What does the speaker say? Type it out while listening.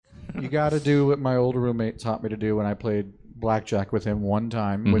You got to do what my old roommate taught me to do when I played blackjack with him one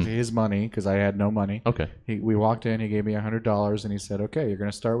time with his money because I had no money. Okay. We walked in, he gave me $100, and he said, okay, you're going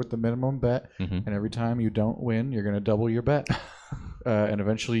to start with the minimum bet, and every time you don't win, you're going to double your bet. And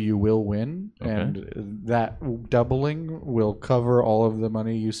eventually you will win, and that doubling will cover all of the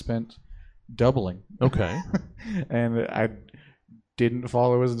money you spent doubling. Okay. And I didn't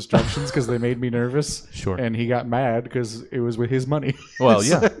follow his instructions because they made me nervous. Sure. And he got mad because it was with his money. Well,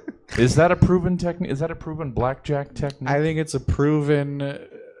 yeah. Is that a proven technique? Is that a proven blackjack technique? I think it's a proven.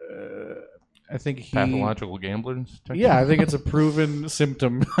 I think pathological gambler's technique? Yeah, I think it's a proven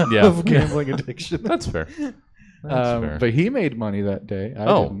symptom of gambling addiction. That's fair. That's fair. But he made money that day. I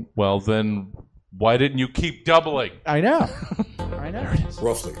didn't. Well then, why didn't you keep doubling? I know. I know.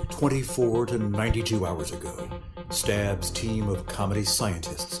 Roughly 24 to 92 hours ago, Stab's team of comedy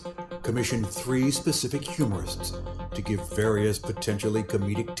scientists commissioned 3 specific humorists to give various potentially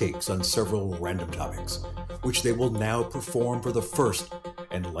comedic takes on several random topics, which they will now perform for the first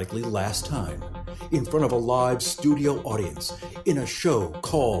and likely last time in front of a live studio audience in a show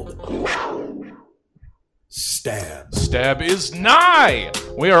called Stab. Stab is nigh!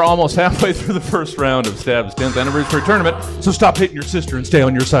 We are almost halfway through the first round of Stab's 10th anniversary tournament, so stop hitting your sister and stay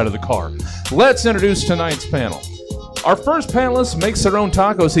on your side of the car. Let's introduce tonight's panel. Our first panelist makes their own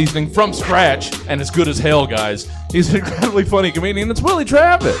taco seasoning from scratch, and it's good as hell, guys. He's an incredibly funny comedian. It's Willie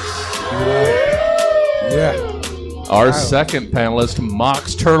Travis. Yeah. Our second panelist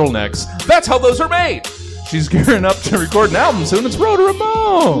mocks turtlenecks. That's how those are made. She's gearing up to record an album soon. It's Rhoda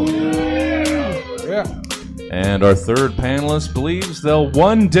Ramone. Yeah. And our third panelist believes they'll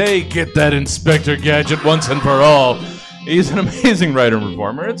one day get that Inspector Gadget once and for all. He's an amazing writer and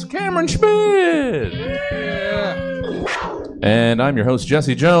performer. It's Cameron Schmidt. Yeah. And I'm your host,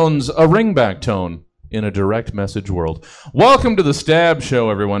 Jesse Jones, a ringback tone in a direct message world. Welcome to the Stab Show,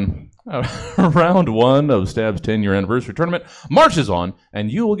 everyone. Round 1 of Stab's 10-year anniversary tournament marches on,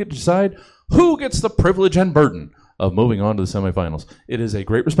 and you will get to decide who gets the privilege and burden of moving on to the semifinals. It is a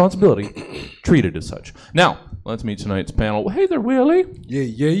great responsibility, treated as such. Now, let's meet tonight's panel. Hey there, Willie.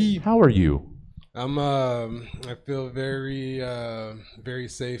 Yeah. How are you? I feel very, very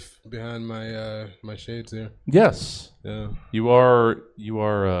safe behind my my shades here. Yes. Yeah. You are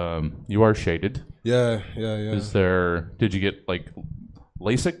shaded. Yeah. Is there? Did you get like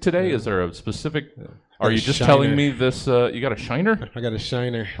LASIK today? Yeah. Is there a specific? Are you just shiner. telling me this? You got a shiner? I got a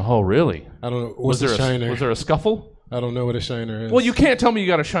shiner. Oh, really? I don't know. What's a shiner? Was there a scuffle? I don't know what a shiner is. Well, you can't tell me you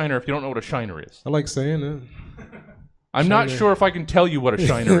got a shiner if you don't know what a shiner is. I like saying it. I'm not sure if I can tell you what a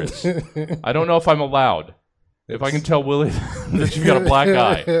shiner is. I don't know if I'm allowed. If I can tell Willie that you've got a black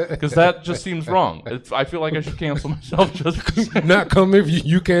eye, because that just seems wrong. I feel like I should cancel myself just not come if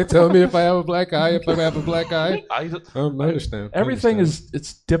you can't tell me if I have a black eye. If I have a black eye, I understand. Everything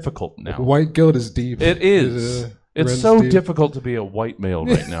it's difficult now. White guilt is deep. It is. It's so deep. Difficult to be a white male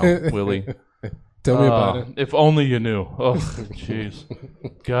right now, Willie. Tell me about it. If only you knew. Oh, jeez.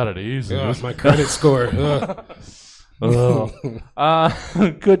 Got it easy. My credit score. Good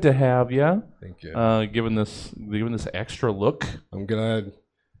to have you. Thank you. Given this extra look. I'm glad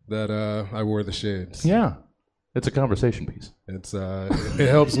that I wore the shades. Yeah, it's a conversation piece. It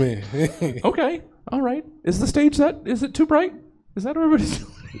helps me. Okay, all right. Is it too bright? Is that what everybody's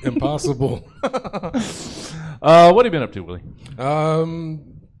doing? Impossible. What have you been up to, Willie?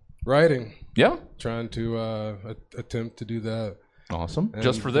 Writing. Yeah. Trying to attempt to do that. Awesome. And,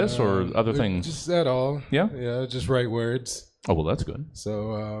 just for this or other things? Just at all. Yeah? Yeah, just write words. Oh, well, that's good.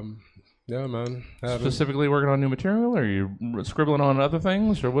 So, yeah, man. Specifically working on new material, or are you scribbling on other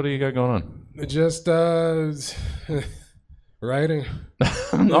things, or what do you got going on? Just writing.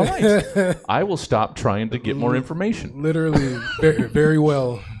 All right. I will stop trying to get more information. Literally, very, very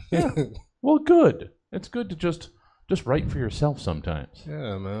well. Yeah. Well, good. It's good to just write for yourself sometimes.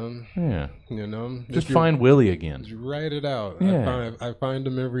 Yeah, man. Yeah. You know? Just find Willie again. Just write it out. Yeah. I find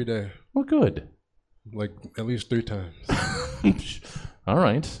him every day. Well, good. Like at least 3 times. All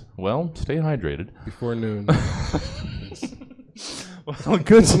right. Well, stay hydrated. Before noon. Well,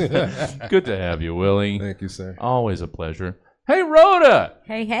 good to have you, Willie. Thank you, sir. Always a pleasure. Hey, Rhoda.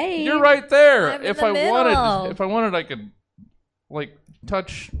 Hey. You're right there. I'm if in the I wanted, I could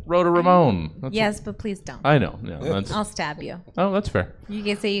touch Rhoda Ramone. Yes, but please don't. I know. Yeah, I'll stab you. Oh, that's fair. You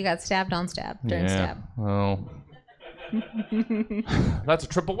can say you got stabbed on stab during stab. Oh. That's a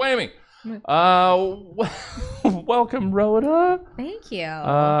triple whammy. Welcome, Rhoda. Thank you.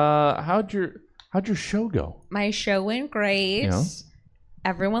 How'd your show go? My show went great. Yeah.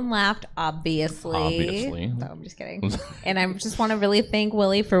 Everyone laughed, obviously. Obviously. No, I'm just kidding. And I just want to really thank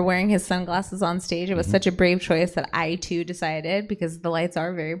Willie for wearing his sunglasses on stage. It was such a brave choice that I too decided, because the lights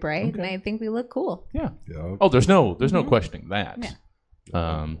are very bright, and I think we look cool. Yeah. Oh, there's no questioning that.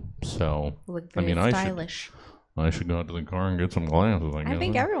 Yeah. So We look I very mean, stylish. I should go out to the car and get some glasses. I guess. I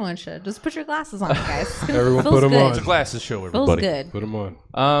think everyone should. Just put your glasses on, guys. Everyone Feels put 'em good. on. It's a glasses show, Feels everybody. good. Put them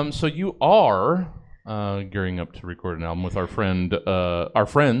on. So you are gearing up to record an album with our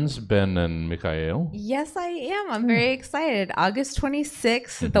friends Ben and Mikhail. Yes, I am. I'm very excited. August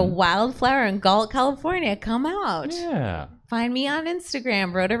 26th at the Wildflower in Galt, California. Come out. Yeah. Find me on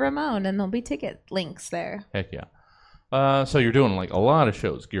Instagram, Rhoda Ramon, and there'll be ticket links there. Heck yeah. So you're doing like a lot of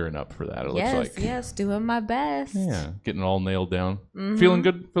shows gearing up for that, it looks like. Yes, doing my best. Yeah, getting it all nailed down. Feeling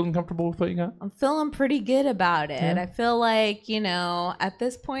good? Feeling comfortable with what you got? I'm feeling pretty good about it. I feel like, at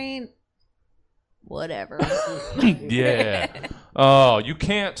this point, whatever. Yeah. Oh, you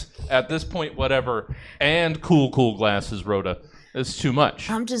can't, at this point, whatever, and cool glasses, Rhoda. It's too much.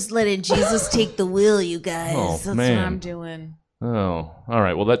 I'm just letting Jesus take the wheel, you guys. Oh, That's man. what I'm doing. Oh, all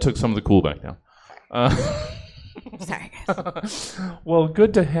right. Well, that took some of the cool back down. Sorry, guys. Well,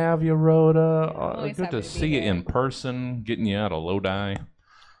 good to have you, Rhoda. Always Good happy to to be see you here. in person, getting you out of Lodi.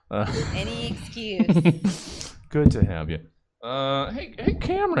 Any excuse. Good to have you. Hey,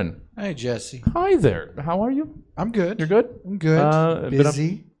 Cameron. Hey, Jesse. Hi there. How are you? I'm good. You're good? I'm good. Been up-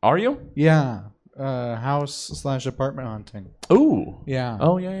 Busy. Are you? Yeah. House/apartment hunting. Ooh. Yeah.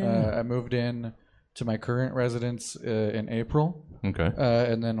 Oh, yeah. I moved in to my current residence in April. Okay.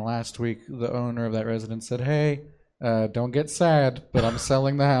 And then last week, the owner of that residence said, "Hey, don't get sad, but I'm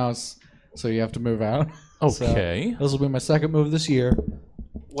selling the house, so you have to move out." Okay. So this will be my second move this year.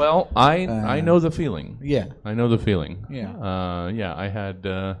 Well, I know the feeling. Yeah. I know the feeling. Yeah. Yeah, I had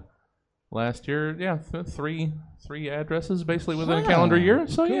last year, three addresses basically within a Wow. calendar year.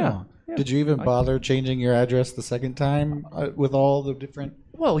 So Cool. yeah. Did you even bother changing your address the second time with all the different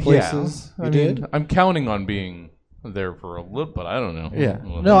Well, places? yeah. You I mean, did? I'm counting on being there for a little, but I don't know. Yeah.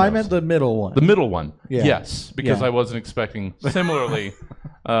 Well, No, who I knows? meant the middle one. The middle one. Yeah. Yes, because Yeah. I wasn't expecting. Similarly,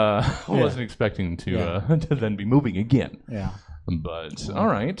 I wasn't expecting to to then be moving again. Yeah. But all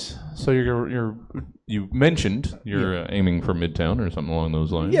right, so you mentioned you're aiming for Midtown or something along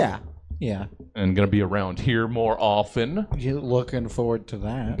those lines. Yeah. Yeah. And going to be around here more often. You looking forward to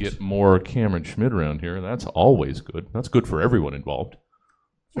that? Get more Cameron Schmidt around here. That's always good. That's good for everyone involved.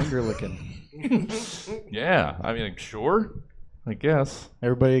 Finger licking. Yeah, I mean, sure, I guess.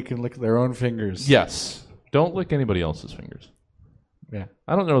 Everybody can lick their own fingers. Yes, don't lick anybody else's fingers. Yeah.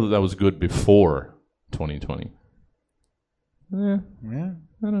 I don't know that was good before 2020. Yeah.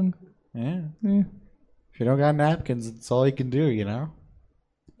 I don't. Yeah. Eh. If you don't got napkins, it's all you can do, you know?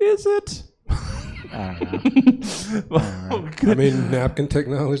 Is it? I don't know. I mean, napkin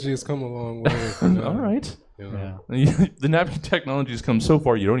technology has come a long way. All right. Yeah. The napkin technology has come so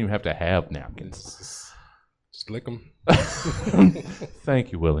far, you don't even have to have napkins. Just lick them.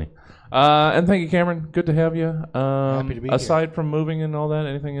 Thank you, Willie. And thank you, Cameron. Good to have you. Happy to be aside from moving and all that,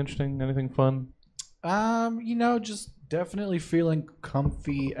 anything interesting? Anything fun? Just definitely feeling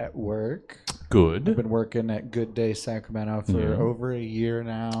comfy at work. I've Good. been working at Good Day Sacramento for over a year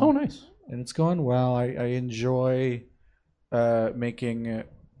now. Oh, nice. And it's going well. I enjoy making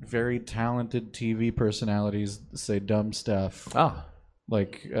very talented TV personalities say dumb stuff. Ah.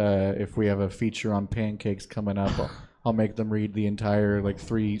 Like if we have a feature on pancakes coming up, I'll make them read the entire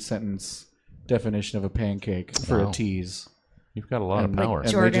 3-sentence definition of a pancake for Wow. a tease. You've got a lot of And- power. and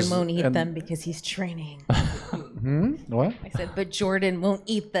they Jordan just- won't eat and- them because he's training. What? I said, but Jordan won't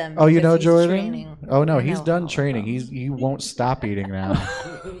eat them. Oh, you because know he's Jordan? training. Oh no, I he's know done all training. of them. He won't stop eating now.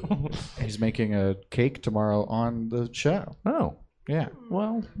 He's making a cake tomorrow on the show. Oh. Yeah.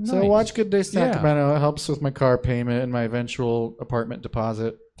 Well, So nice. watch Good Day Sacramento. It helps with my car payment and my eventual apartment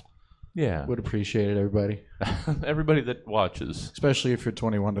deposit. Yeah. Would appreciate it, everybody. Everybody that watches. Especially if you're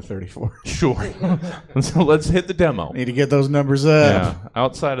 21 to 34. Sure. So let's hit the demo. Need to get those numbers up. Yeah.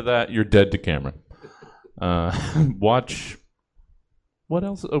 Outside of that, you're dead to camera. Watch. What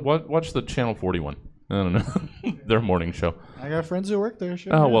else? Watch the Channel 41. I don't know. Their morning show. I got friends who work there.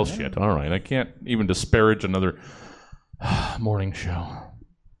 Sure. Oh, well, shit. All right. I can't even disparage another morning show.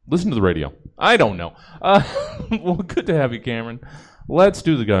 Listen to the radio. I don't know. Well, good to have you, Cameron. Let's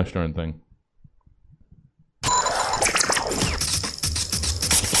do the gosh darn thing.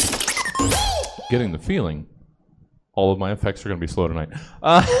 Getting the feeling all of my effects are going to be slow tonight.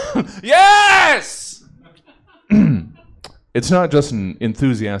 Yes! It's not just an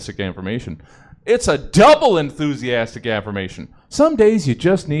enthusiastic affirmation. It's a double enthusiastic affirmation. Some days you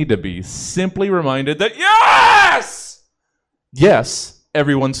just need to be simply reminded that yes! Yes,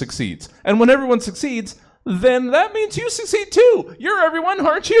 everyone succeeds. And when everyone succeeds, then that means you succeed too. You're everyone,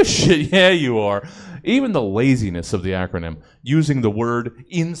 aren't you? Shit, yeah, you are. Even the laziness of the acronym, using the word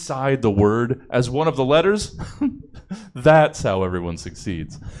inside the word as one of the letters, that's how everyone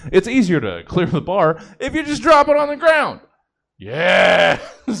succeeds. It's easier to clear the bar if you just drop it on the ground. Yes!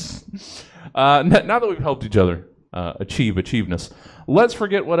 Now that we've helped each other achieveness, let's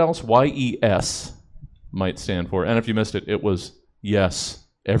forget what else YES might stand for. And if you missed it, it was yes,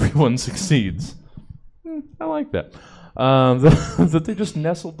 everyone succeeds. I like that. That they just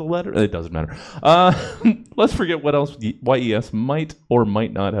nestled the letter. It doesn't matter. Let's forget what else YES might or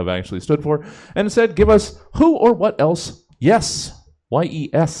might not have actually stood for, and instead give us who or what else yes,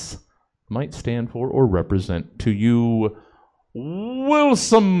 YES might stand for or represent to you,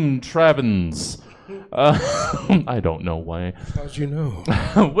 Wilson Travins. I don't know why. How'd you know?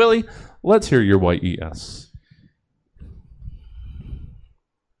 Willie, let's hear your YES.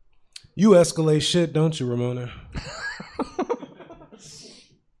 You escalate shit, don't you, Ramona?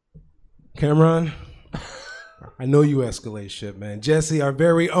 Cameron, I know you escalate shit, man. Jesse, our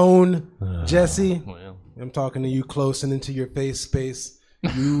very own Jesse. Well. I'm talking to you close and into your face space.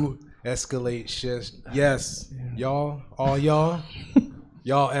 You escalate shit. Yes, y'all, all y'all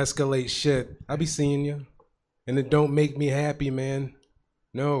escalate shit. I be seeing you, and it don't make me happy, man.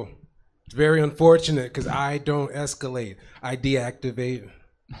 No, it's very unfortunate because I don't escalate. I deactivate.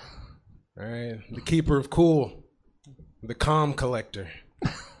 All right, the keeper of cool, the calm collector,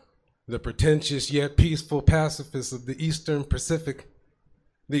 the pretentious yet peaceful pacifist of the Eastern Pacific,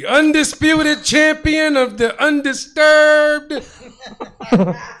 the undisputed champion of the undisturbed.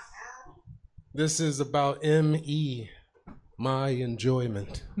 This is about ME, my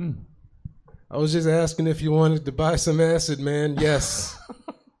enjoyment. I was just asking if you wanted to buy some acid, man. Yes.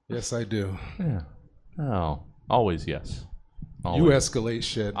 Yes, I do. Yeah. Oh, always yes. Always. You escalate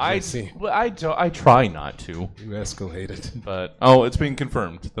shit, Jesse. I try not to. You escalate it. But it's being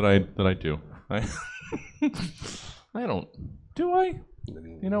confirmed that I do. I don't. Do I?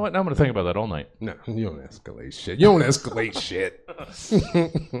 You know what? Now I'm going to think about that all night. No, you don't escalate shit. You don't escalate shit.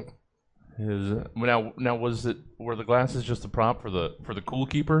 Now were the glasses just a prop for the cool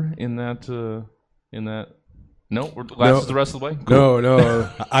keeper in that No, were the glasses the rest of the way? Cool. No.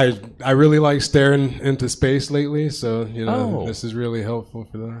 I really like staring into space lately, so this is really helpful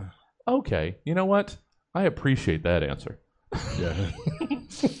for that. Okay, you know what? I appreciate that answer. Yeah.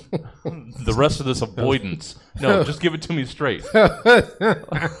 The rest of this avoidance. No, just give it to me straight.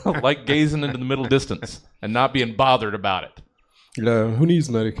 Like gazing into the middle distance and not being bothered about it. Who needs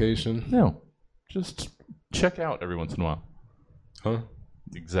medication? No, just check out every once in a while. Huh?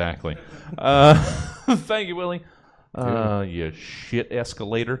 Exactly. Thank you, Willie. You shit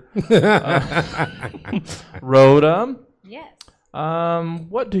escalator. Rhoda? Yes.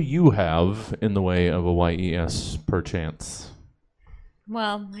 What do you have in the way of a YES perchance?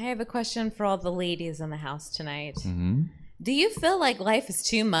 Well, I have a question for all the ladies in the house tonight. Mm-hmm. Do you feel like life is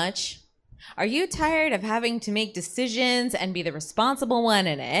too much? Are you tired of having to make decisions and be the responsible one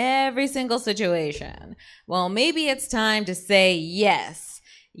in every single situation? Well, maybe it's time to say yes.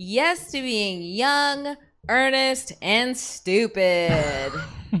 Yes to being young, earnest, and stupid.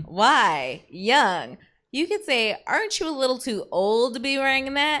 Why? Young. You could say, aren't you a little too old to be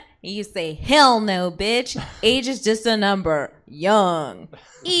wearing that? And you say, hell no, bitch. Age is just a number. Young.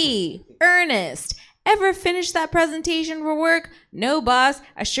 Earnest. Ever finish that presentation for work? No, boss,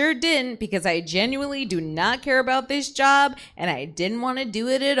 I sure didn't because I genuinely do not care about this job and I didn't want to do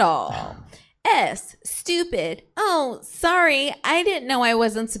it at all. S, stupid. Oh, sorry, I didn't know I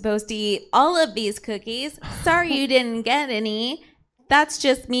wasn't supposed to eat all of these cookies. Sorry you didn't get any. That's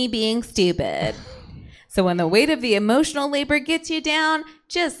just me being stupid. So when the weight of the emotional labor gets you down,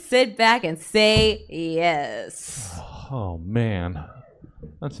 just sit back and say yes. Oh, man.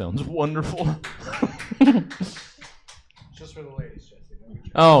 That sounds wonderful. Just for the ladies,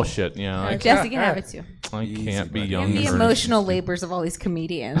 Jesse. Oh, shit, yeah. Jesse can have it too. I can't be young. And the emotional labors of all these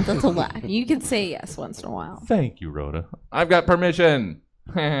comedians. That's a lot. You can say yes once in a while. Thank you, Rhoda. I've got permission.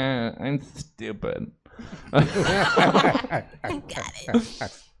 I'm stupid. I got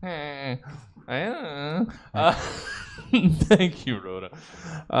it. Thank you, Rhoda.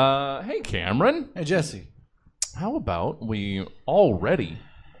 Hey, Cameron. Hey, Jesse. How about we already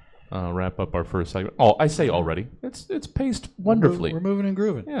wrap up our first segment? Oh, I say already. It's paced wonderfully. We're moving and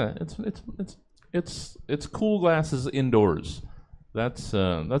grooving. Yeah, it's cool glasses indoors. That's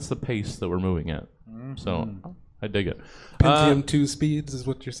the pace that we're moving at. Mm-hmm. So I dig it. Pentium 2 speeds is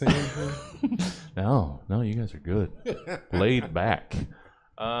what you're saying. No, you guys are good. Laid back.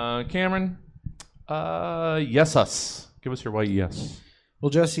 Cameron, yes us. Give us your YES. Well,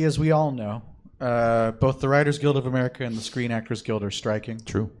 Jesse, as we all know, both the Writers Guild of America and the Screen Actors Guild are striking.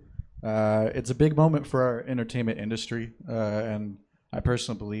 True. It's a big moment for our entertainment industry, and I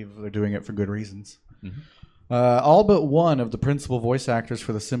personally believe they're doing it for good reasons. All but one of the principal voice actors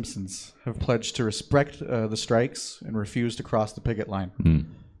for The Simpsons have pledged to respect the strikes and refuse to cross the picket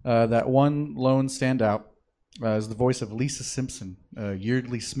line. That one lone standout is the voice of Lisa Simpson,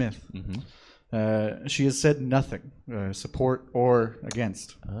 Yeardley Smith. She has said nothing, support or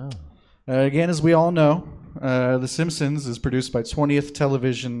against. Again, as we all know, The Simpsons is produced by 20th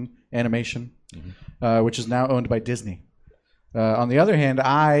Television Animation, which is now owned by Disney. On the other hand,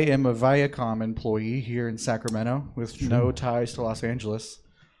 I am a Viacom employee here in Sacramento with no ties to Los Angeles.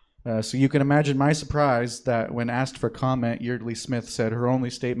 So you can imagine my surprise that when asked for comment, Yeardley Smith said her only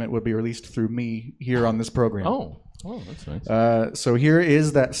statement would be released through me here on this program. Oh, that's nice. So here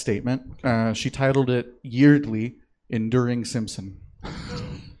is that statement. She titled it Yeardley Enduring Simpson.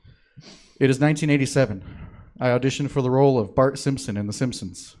 It is 1987. I auditioned for the role of Bart Simpson in The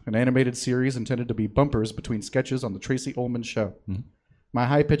Simpsons, an animated series intended to be bumpers between sketches on the Tracy Ullman Show. My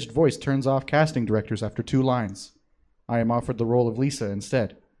high-pitched voice turns off casting directors after 2 lines. I am offered the role of Lisa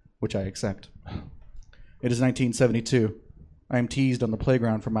instead, which I accept. It is 1972. I am teased on the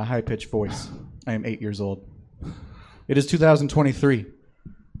playground for my high-pitched voice. I am 8 years old. It is 2023.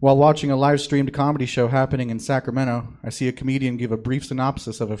 While watching a live-streamed comedy show happening in Sacramento, I see a comedian give a brief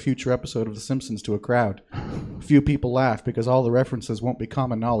synopsis of a future episode of The Simpsons to a crowd. Few people laugh because all the references won't be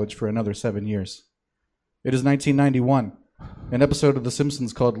common knowledge for another 7 years. It is 1991. An episode of The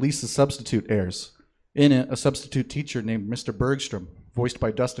Simpsons called Lisa's Substitute airs. In it, a substitute teacher named Mr. Bergstrom, voiced by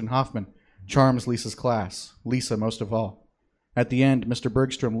Dustin Hoffman, charms Lisa's class, Lisa most of all. At the end, Mr.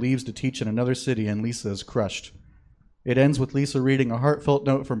 Bergstrom leaves to teach in another city and Lisa is crushed. It ends with Lisa reading a heartfelt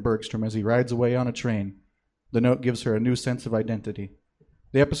note from Bergstrom as he rides away on a train. The note gives her a new sense of identity.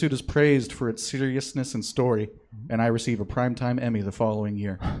 The episode is praised for its seriousness and story, and I receive a Primetime Emmy the following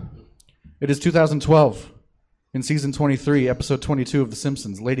year. It is 2012. In season 23, episode 22 of The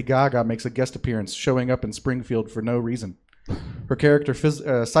Simpsons, Lady Gaga makes a guest appearance, showing up in Springfield for no reason. Her character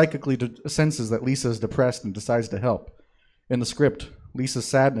psychically senses that Lisa is depressed and decides to help. In the script, Lisa's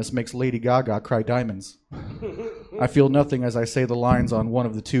sadness makes Lady Gaga cry diamonds. I feel nothing as I say the lines on one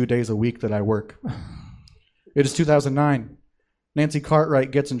of the 2 days a week that I work. It is 2009. Nancy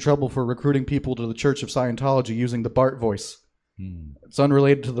Cartwright gets in trouble for recruiting people to the Church of Scientology using the Bart voice. It's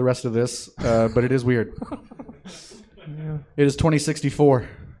unrelated to the rest of this, but it is weird. It is 2064.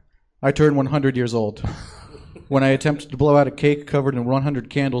 I turn 100 years old. When I attempt to blow out a cake covered in 100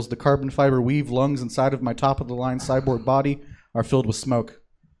 candles, the carbon fiber weave lungs inside of my top-of-the-line cyborg body are filled with smoke.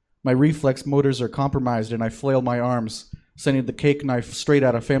 My reflex motors are compromised and I flail my arms, sending the cake knife straight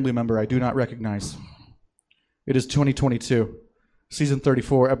at a family member I do not recognize. It is 2022. Season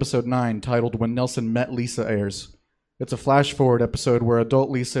 34, Episode 9, titled When Nelson Met Lisa airs. It's a flash-forward episode where adult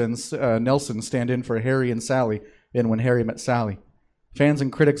Lisa and Nelson stand in for Harry and Sally in When Harry Met Sally. Fans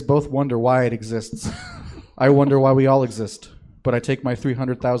and critics both wonder why it exists. I wonder why we all exist, but I take my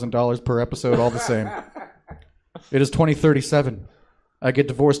 $300,000 per episode all the same. It is 2037. I get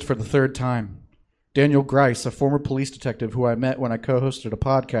divorced for the 3rd time. Daniel Grice, a former police detective who I met when I co-hosted a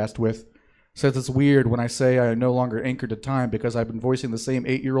podcast with, says it's weird when I say I am no longer anchored to time because I've been voicing the same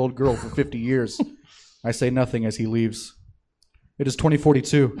 8-year-old girl for 50 years. I say nothing as he leaves. It is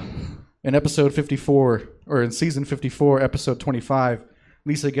 2042. In season 54, episode 25,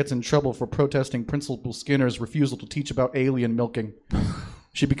 Lisa gets in trouble for protesting Principal Skinner's refusal to teach about alien milking.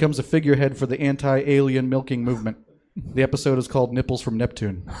 She becomes a figurehead for the anti-alien milking movement. The episode is called Nipples from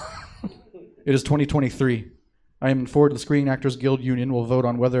Neptune. It is 2023. I am informed the Screen Actors Guild Union will vote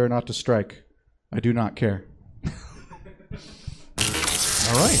on whether or not to strike. I do not care.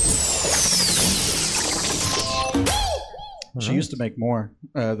 All right. She used to make more.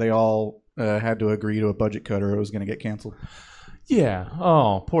 They all had to agree to a budget cut or it was going to get canceled. Yeah.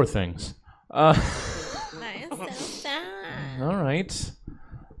 Oh, poor things. Nice. So sad. All right.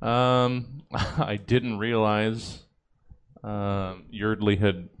 I didn't realize Yeardley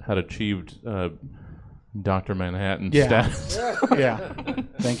had achieved Dr. Manhattan status. Yeah.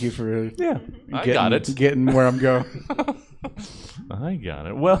 Thank you for getting where I'm going. I got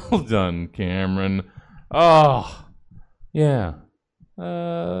it. Well done, Cameron. Oh, yeah.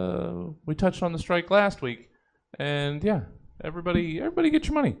 We touched on the strike last week, and yeah, everybody get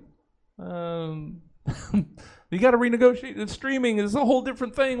your money. You got to renegotiate. The streaming is a whole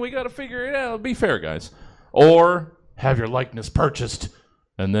different thing. We got to figure it out. Be fair, guys. Or have your likeness purchased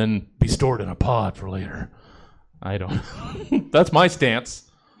and then be stored in a pod for later. I don't. That's my stance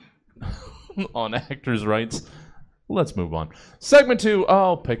on actors' rights. let's move on. Segment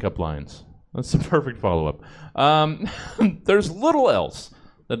 2, pickup lines. That's the perfect follow-up. There's little else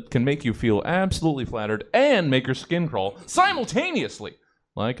that can make you feel absolutely flattered and make your skin crawl simultaneously,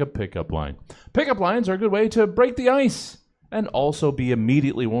 like a pickup line. Pickup lines are a good way to break the ice and also be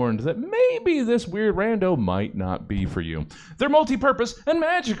immediately warned that maybe this weird rando might not be for you. They're multi-purpose and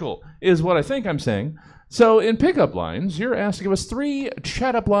magical, is what I think I'm saying. So in pickup lines, you're asked to give us 3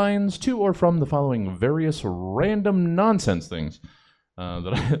 chat-up lines to or from the following various random nonsense things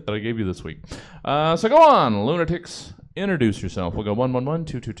that I gave you this week. So go on, lunatics. Introduce yourself. We'll go 111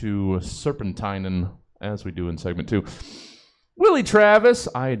 222 Serpentinen, as we do in segment 2. Willie Travis,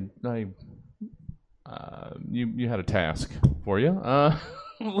 you had a task for you.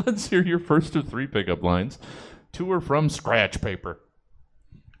 Let's hear your first of 3 pickup lines. 2 are from scratch paper.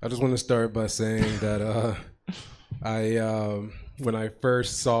 I just want to start by saying that when I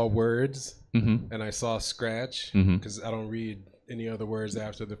first saw words and I saw scratch, because I don't read any other words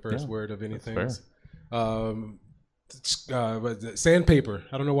after the first word of anything. But sandpaper.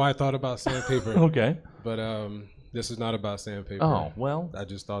 I don't know why I thought about sandpaper. Okay. But this is not about sandpaper. Oh, well. I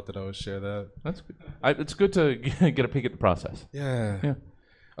just thought that I would share that. That's good. It's good to get a peek at the process. Yeah.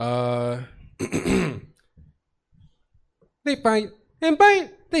 They fight and bite.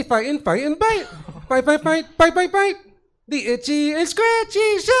 They fight and bite. Bite. The itchy and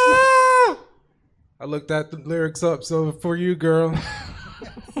scratchy show. I looked at the lyrics up, so for you, girl.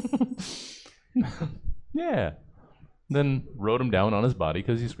 Yeah. Then wrote him down on his body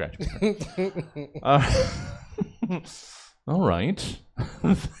because he scratched me. All right.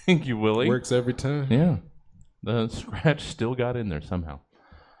 Thank you, Willie. Works every time. Yeah. The scratch still got in there somehow.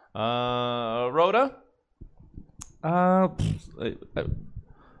 Rhoda?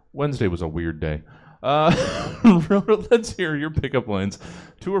 Wednesday was a weird day. Rhoda, let's hear your pickup lines.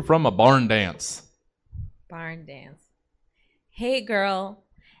 2 are from a barn dance. Barn dance. Hey, girl.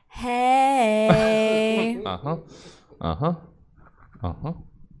 Hey.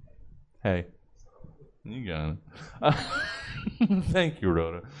 Hey. You got it. Thank you,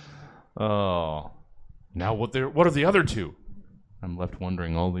 Rhoda. Oh. Now what are the other 2? I'm left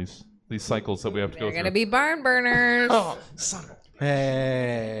wondering all these cycles that we have to go through. They're going to be barn burners. Oh, son of a...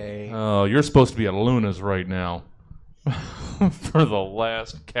 Hey. Oh, you're supposed to be at Luna's right now for the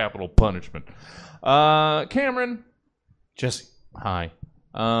last capital punishment. Cameron. Jesse. Hi.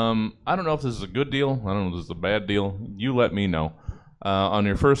 I don't know if this is a good deal. I don't know if this is a bad deal. You let me know. On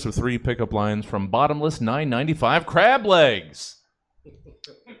your first of 3 pickup lines from Bottomless $9.95 Crab Legs.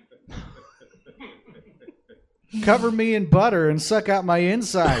 Cover me in butter and suck out my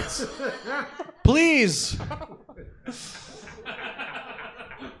insides. Please.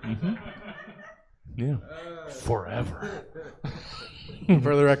 Yeah. Forever.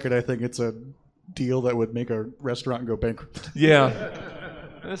 For the record, I think it's a deal that would make a restaurant go bankrupt. Yeah.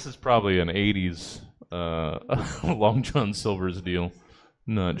 This is probably an 80s Long John Silver's deal.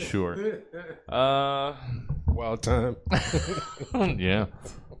 Not sure. Wild time. Yeah.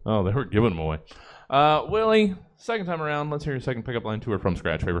 Oh, they were giving them away. Willie, second time around, let's hear your second pickup line 2 or from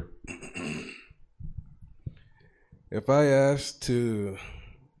scratch paper. If I asked to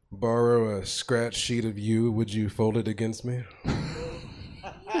borrow a scratch sheet of you, would you fold it against me?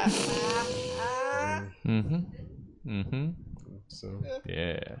 So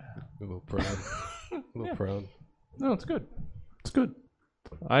Yeah. a little proud. Proud. No, it's good. It's good.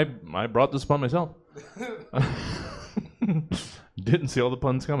 I brought this upon myself. Didn't see all the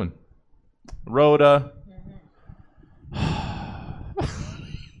puns coming. Rhoda.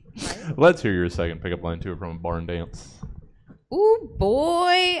 Let's hear your second pickup line 2 from a barn dance. Ooh,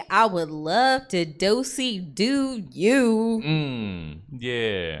 boy, I would love to do you.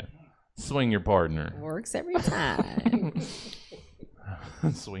 Yeah. Swing your partner. Works every time.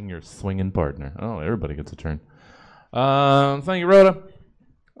 Swing your swinging partner. Oh, everybody gets a turn. Thank you, Rhoda.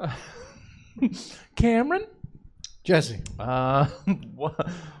 Cameron? Jesse.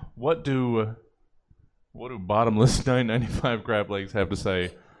 What do bottomless $9.95 crab legs have to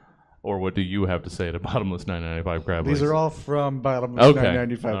say, or what do you have to say to bottomless $9.95 crab legs? These are all from bottomless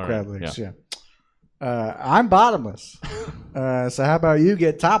 $9.95 crab legs. Yeah. I'm bottomless. So how about you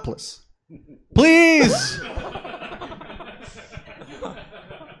get topless? Please.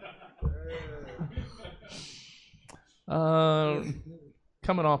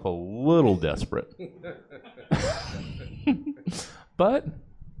 Coming off a little desperate. But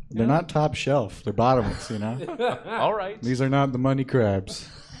they're not top shelf. They're bottomless, you know? All right. These are not the money crabs.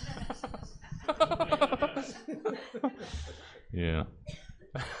 Yeah.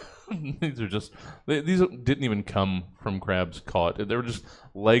 These didn't even come from crabs caught. They were just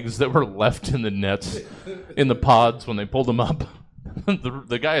legs that were left in the nets, in the pods when they pulled them up.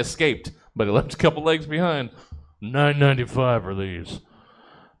 The guy escaped, but he left a couple legs behind. $9.95 for these.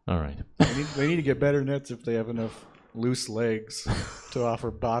 All right. They need to get better nets if they have enough loose legs to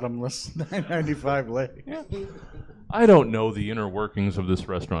offer bottomless $9.95 legs. Yeah. I don't know the inner workings of this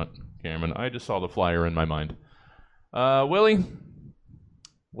restaurant, Cameron. I just saw the flyer in my mind. Willie,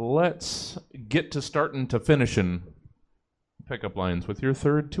 let's get to starting to finishing pickup lines with your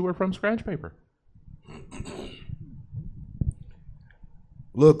third to or from scratch paper.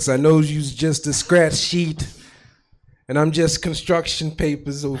 Looks, I know you's just a scratch sheet, and I'm just construction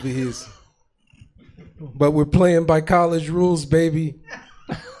papers over here. But we're playing by college rules, baby.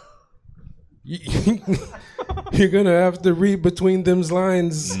 You're gonna have to read between them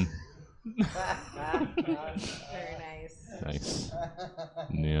lines. Very nice. Nice.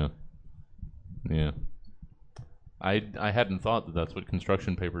 Yeah. Yeah. I hadn't thought that that's what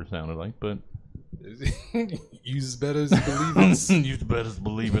construction paper sounded like, but You's better believe it. you better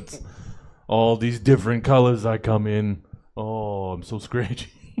believe it. All these different colors I come in. Oh, I'm so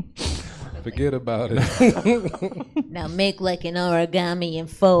scratchy. Forget about it. Now make like an origami and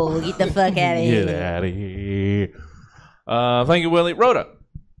fold. Get the fuck out of here. Get out of here. Thank you, Willie. Rhoda,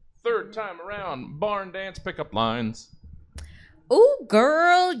 third time around, barn dance pickup lines. Ooh,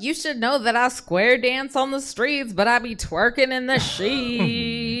 girl, you should know that I square dance on the streets, but I be twerking in the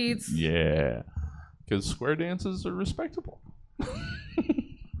sheets. Yeah, because square dances are respectable.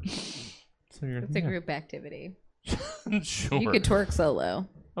 It's a group activity. Sure. You could twerk solo.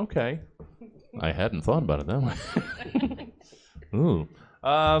 Okay. I hadn't thought about it that way. Ooh.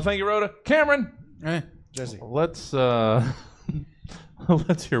 Thank you, Rhoda. Cameron. Jesse. Let's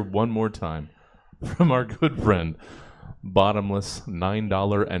hear one more time from our good friend, bottomless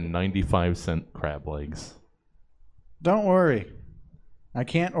 $9.95 crab legs. Don't worry. I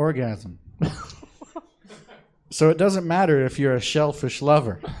can't orgasm. So it doesn't matter if you're a shellfish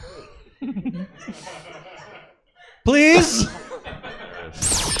lover. Please?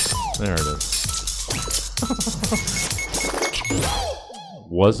 There it is.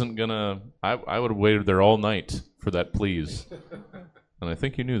 Wasn't gonna. I would have waited there all night for that, please. And I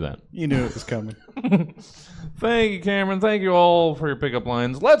think you knew that. You knew it was coming. Thank you, Cameron. Thank you all for your pickup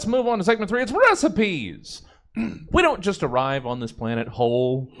lines. Let's move on to segment 3. It's recipes. We don't just arrive on this planet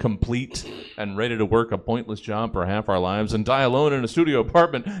whole, complete, and ready to work a pointless job for half our lives and die alone in a studio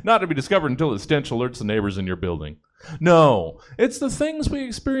apartment, not to be discovered until the stench alerts the neighbors in your building. No, it's the things we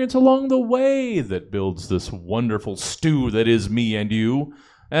experience along the way that builds this wonderful stew that is me and you.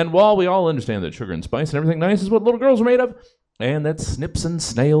 And while we all understand that sugar and spice and everything nice is what little girls are made of, and that snips and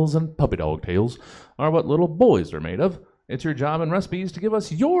snails and puppy dog tails are what little boys are made of, it's your job and recipes to give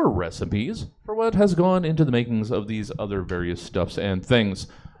us your recipes for what has gone into the makings of these other various stuffs and things.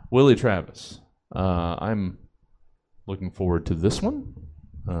 Willie Travis, I'm looking forward to this one.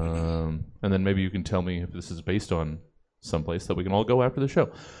 And then maybe you can tell me if this is based on someplace that we can all go after the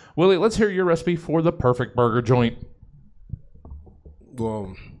show. Willie, let's hear your recipe for the perfect burger joint.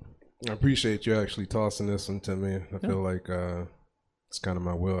 Well, I appreciate you actually tossing this one to me. I feel like it's kind of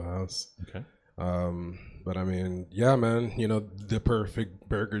my wheelhouse. Okay. But I mean, yeah, man, you know, the perfect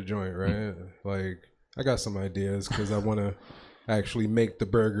burger joint, right? Like, I got some ideas because I want to actually make the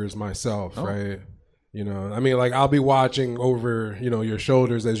burgers myself, right? You know, I mean, like, I'll be watching over, you know, your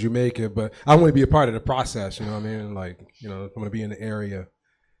shoulders as you make it, but I want to be a part of the process, you know what I mean? Like, you know, I'm going to be in the area,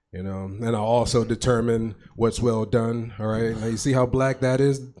 you know, and I'll also determine what's well done, all right? Now, you see how black that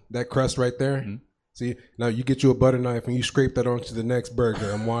is, that crust right there? Mm-hmm. See, now you get you a butter knife and you scrape that onto the next burger.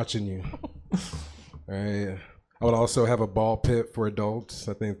 I'm watching you. All right. I would also have a ball pit for adults.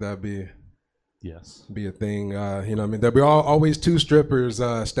 I think that'd be a thing. You know what I mean? There'll be always 2 strippers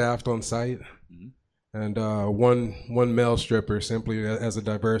staffed on site. And one male stripper simply as a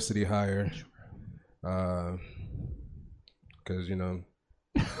diversity hire, because you know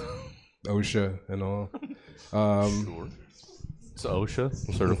OSHA and all. Sure. It's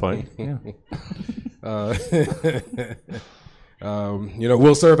OSHA certified. Yeah. You know,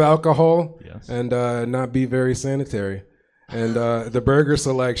 we'll serve alcohol yes. and not be very sanitary. And the burger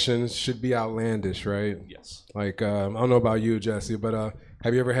selection should be outlandish, right? Yes. Like I don't know about you, Jesse, but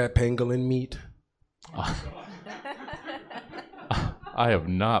have you ever had pangolin meat? I have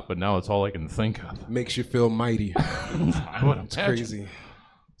not, but now it's all I can think of. Makes you feel mighty. It's crazy.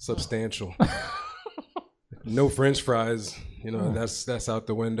 Substantial. No French fries. You know, that's out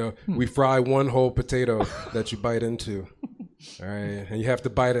the window. We fry one whole potato that you bite into. All right. And you have to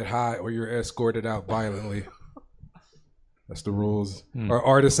bite it hot or you're escorted out violently. That's the rules. Our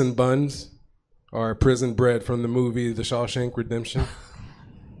artisan buns are prison bread from the movie The Shawshank Redemption.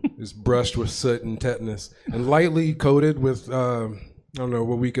 It's brushed with soot and tetanus and lightly coated with, I don't know,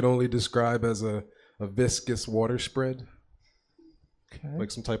 what we could only describe as a viscous water spread. Okay.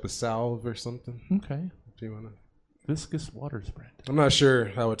 Like some type of salve or something. Okay. Do you want to? Viscous water spread. I'm not sure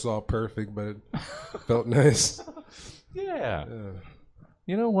how it's all perfect, but it felt nice. Yeah.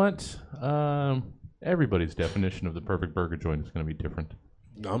 You know what? Everybody's definition of the perfect burger joint is going to be different.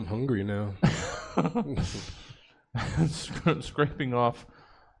 I'm hungry now. Scraping off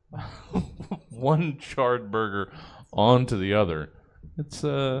one charred burger onto the other. It's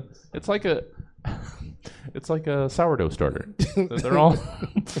like a sourdough starter. They're all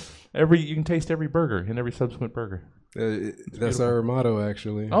you can taste every burger in every subsequent burger. That's our motto,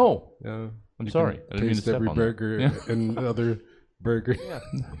 actually. Oh, yeah. I'm sorry. I didn't mean to taste step every on burger and other burger. Yeah.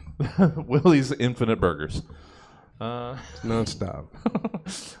 Willie's Infinite Burgers. Nonstop.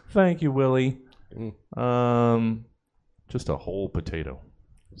 Thank you, Willie. Just a whole potato.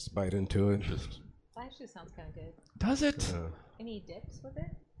 Just bite into it. That actually sounds kind of good. Does it? Any dips with it?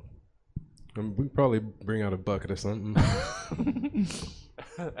 We probably bring out a bucket or something.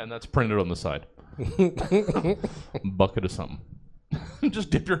 And that's printed on the side. Bucket of something.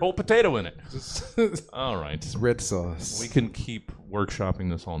 Just dip your whole potato in it. All right. It's red sauce. We can keep workshopping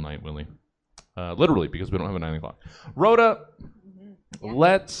this all night, Willie. Literally, because we don't have a 9 o'clock. Rhoda, Yeah.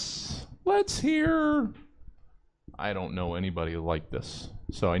 let's hear. I don't know anybody like this,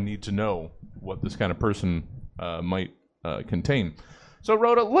 so I need to know what this kind of person might contain. So,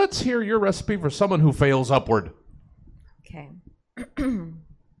 Rhoda, let's hear your recipe for someone who fails upward. Okay.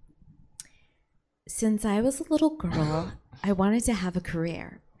 Since I was a little girl, I wanted to have a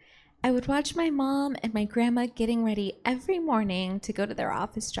career. I would watch my mom and my grandma getting ready every morning to go to their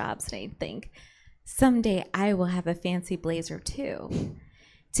office jobs, and I'd think, someday I will have a fancy blazer too.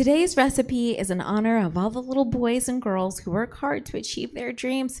 Today's recipe is in honor of all the little boys and girls who work hard to achieve their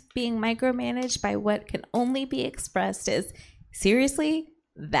dreams, being micromanaged by what can only be expressed as, seriously,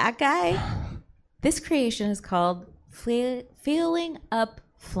 that guy? This creation is called Feeling Up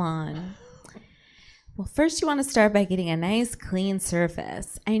Flan. Well, first you want to start by getting a nice clean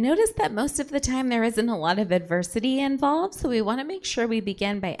surface. I noticed that most of the time there isn't a lot of adversity involved, so we want to make sure we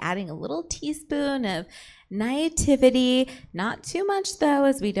begin by adding a little teaspoon of naivety, not too much though,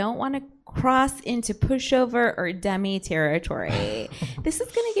 as we don't want to cross into pushover or dummy territory. This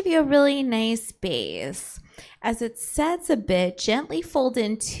is going to give you a really nice base. As it sets a bit, gently fold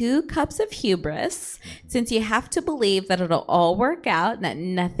in 2 cups of hubris, since you have to believe that it'll all work out and that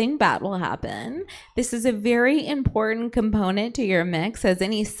nothing bad will happen. This is a very important component to your mix, as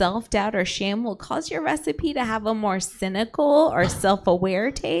any self-doubt or shame will cause your recipe to have a more cynical or self-aware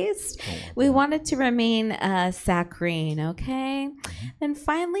taste. We want it to remain saccharine, okay? Then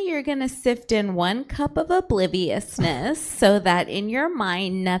finally, you're going to sift in 1 cup of obliviousness so that in your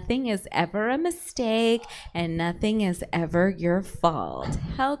mind, nothing is ever a mistake and nothing is ever your fault.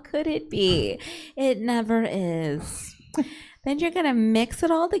 How could it be? It never is. Then you're going to mix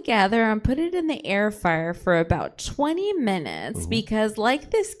it all together and put it in the air fryer for about 20 minutes because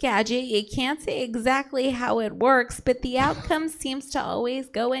like this gadget, you can't say exactly how it works, but the outcome seems to always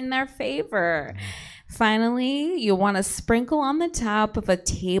go in their favor. Finally, you want to sprinkle on the top of a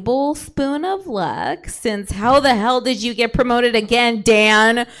tablespoon of luck, since how the hell did you get promoted again,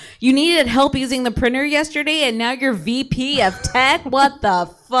 Dan? You needed help using the printer yesterday and now you're VP of Tech? What the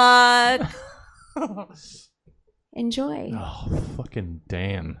fuck? Enjoy. Oh, fucking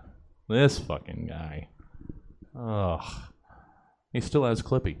Dan. This fucking guy. Ugh. He still has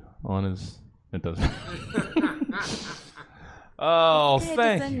Clippy on his... It doesn't... Oh,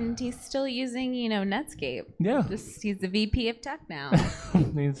 thank you. He's still using, Netscape. Yeah. He's the VP of Tech now.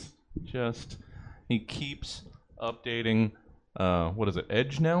 He keeps updating, what is it,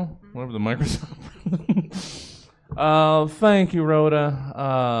 Edge now? Whatever the Microsoft. Thank you, Rhoda.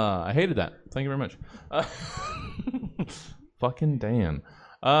 I hated that. Thank you very much. Fucking Dan.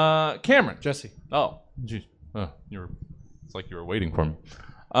 Cameron. Jesse. Oh, jeez. It's like you were waiting for me.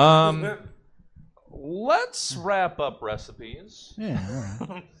 Let's wrap up recipes. Yeah, all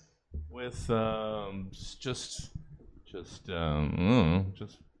right. With just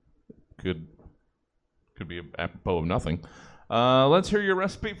could be apropos of nothing. Let's hear your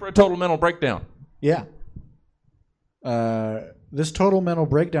recipe for a total mental breakdown. Yeah. This total mental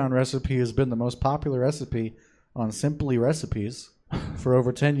breakdown recipe has been the most popular recipe on Simply Recipes for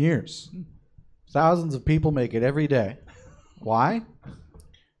over 10 years. Thousands of people make it every day. Why?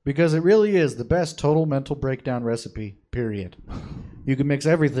 Because it really is the best total mental breakdown recipe, period. You can mix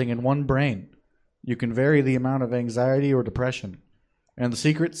everything in one brain. You can vary the amount of anxiety or depression. And the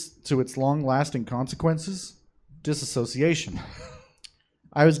secrets to its long-lasting consequences? Disassociation.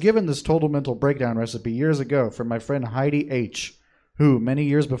 I was given this total mental breakdown recipe years ago from my friend Heidi H., who, many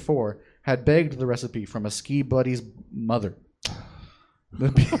years before, had begged the recipe from a ski buddy's mother.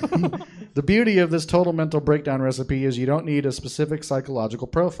 The beauty of this total mental breakdown recipe is you don't need a specific psychological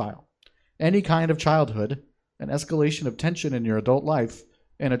profile. Any kind of childhood, an escalation of tension in your adult life,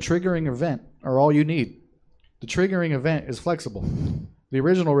 and a triggering event are all you need. The triggering event is flexible. The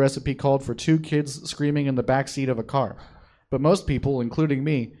original recipe called for 2 kids screaming in the backseat of a car. But most people, including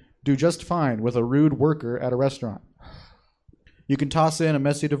me, do just fine with a rude worker at a restaurant. You can toss in a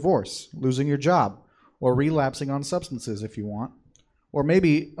messy divorce, losing your job, or relapsing on substances if you want. Or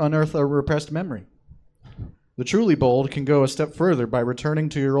maybe unearth a repressed memory. The truly bold can go a step further by returning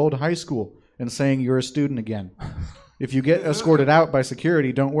to your old high school and saying you're a student again. If you get escorted out by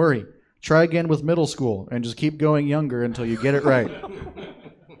security, don't worry. Try again with middle school and just keep going younger until you get it right.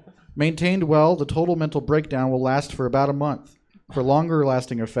 Maintained well, the total mental breakdown will last for about a month. For longer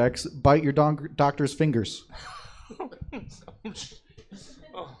lasting effects, bite your doctor's fingers.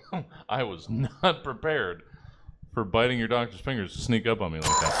 I was not prepared for biting your doctor's fingers to sneak up on me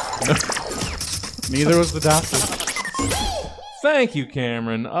like that. Neither was the doctor. Thank you,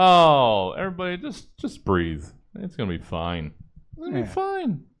 Cameron. Oh, everybody, just breathe. It's gonna be fine. It's gonna be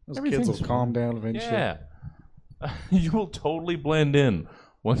fine. Those kids will calm down eventually. Yeah. You will totally blend in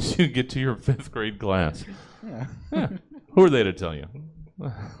once you get to your 5th grade class. Yeah. Who are they to tell you?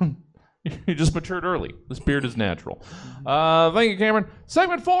 You just matured early. This beard is natural. Thank you, Cameron.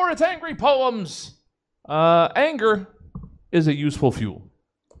 Segment 4, it's Angry Poems. Anger is a useful fuel.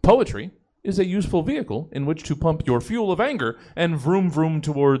 Poetry is a useful vehicle in which to pump your fuel of anger and vroom vroom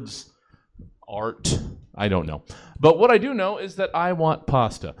towards art. I don't know. But what I do know is that I want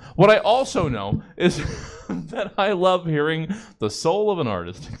pasta. What I also know is that I love hearing the soul of an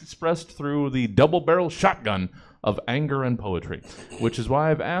artist expressed through the double-barrel shotgun of anger and poetry, which is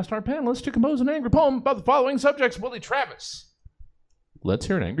why I've asked our panelists to compose an angry poem about the following subjects. Willie Travis. Let's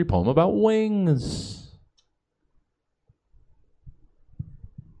hear an angry poem about wings.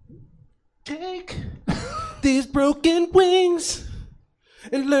 Take these broken wings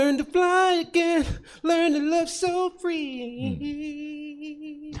and learn to fly again. Learn to love so free.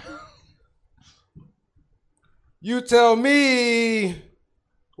 You tell me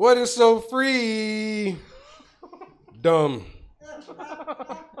what is so free. Dumb.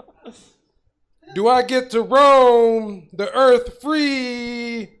 Do I get to roam the earth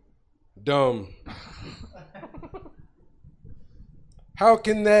free? Dumb. How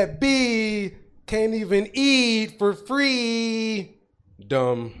can that be? Can't even eat for free.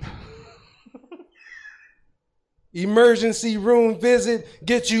 Dumb. Emergency room visit,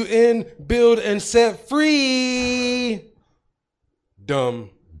 get you in, build and set free.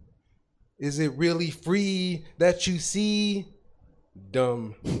 Dumb. Is it really free that you see?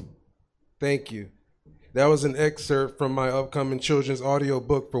 Dumb. Thank you. That was an excerpt from my upcoming children's audio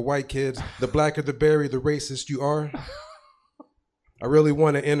book for white kids, The Blacker the Berry, the Racist You Are. I really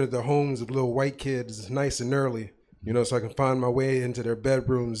want to enter the homes of little white kids nice and early, so I can find my way into their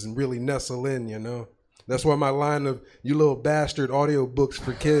bedrooms and really nestle in, That's why my line of you little bastard audio books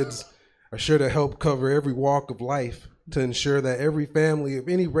for kids are sure to help cover every walk of life to ensure that every family of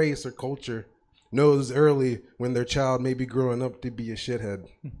any race or culture knows early when their child may be growing up to be a shithead.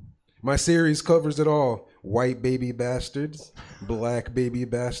 My series covers it all. White baby bastards, black baby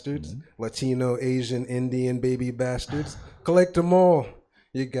bastards, Latino, Asian, Indian baby bastards. Collect them all.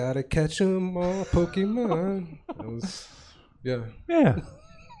 You gotta catch them all, Pokemon. Yeah.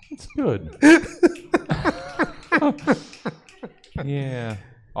 It's good. Yeah.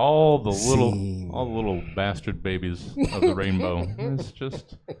 All the little bastard babies of the rainbow. It's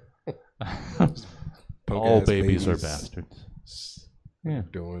just all babies are bastards. Yeah.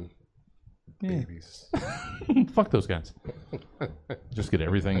 Doing babies. Fuck those guys. Just get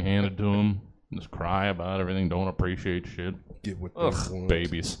everything handed to them. Just cry about everything. Don't appreciate shit. Get what they want.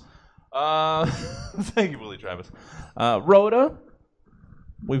 Babies. Thank you, Willie Travis. Rhoda,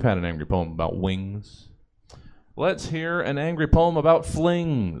 we've had an angry poem about wings. Let's hear an angry poem about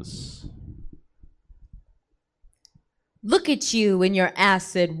flings. Look at you in your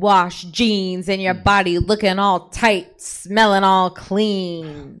acid wash jeans and your body looking all tight, smelling all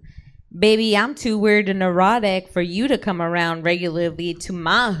clean. Baby, I'm too weird and neurotic for you to come around regularly to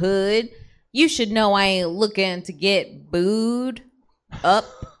my hood. You should know I ain't looking to get booed up.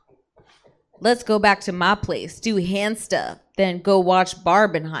 Let's go back to my place, do hand stuff, then go watch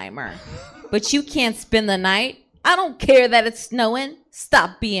Barbenheimer. But you can't spend the night. I don't care that it's snowing.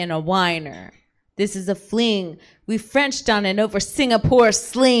 Stop being a whiner. This is a fling. We Frenched on it over Singapore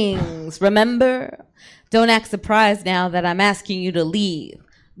slings, remember? Don't act surprised now that I'm asking you to leave.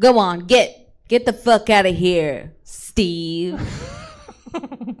 Go on, get the fuck out of here, Steve.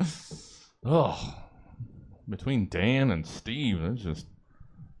 Oh, between Dan and Steve, it's just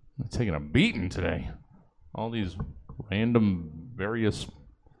taking a beating today. All these random, various...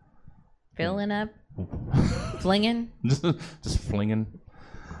 Filling up? Flinging? just flinging.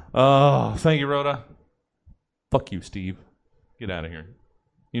 Oh, thank you, Rhoda. Fuck you, Steve. Get out of here.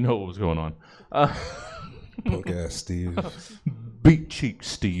 You know what was going on. Punk ass Steve. Beat cheek,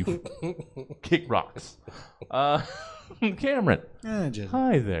 Steve. Kick rocks. Cameron.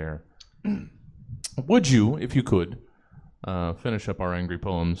 Hi there. Would you, if you could, finish up our angry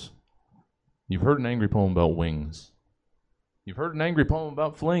poems? You've heard an angry poem about wings. You've heard an angry poem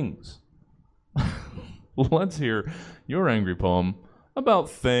about flings. Let's hear your angry poem about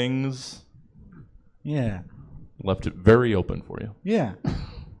things. Yeah. Left it very open for you. Yeah.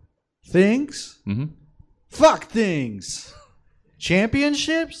 Things? Mm-hmm. Fuck things.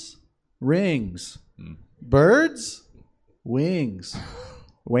 Championships? Rings. Birds? Wings.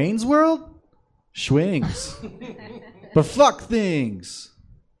 Wayne's World? Schwings. But fuck things.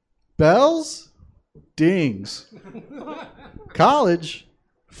 Bells? Dings. College?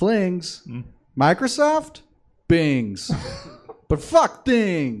 Flings. Microsoft? Bings. But fuck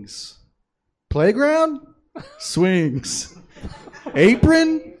things. Playground? Swings.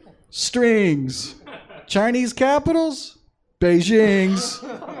 Apron? Strings. Chinese capitals? Beijing's.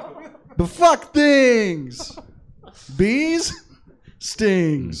 But fuck things. Bees?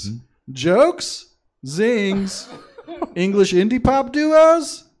 Stings. Jokes? Zings. English indie pop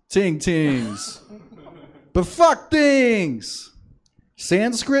duos? Ting tings. But fuck things.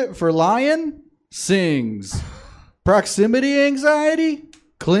 Sanskrit for lion? Sings. Proximity anxiety?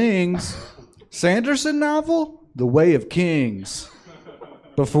 Clings. Sanderson novel? The Way of Kings.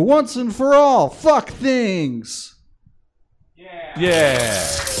 But for once and for all, fuck things. Yeah.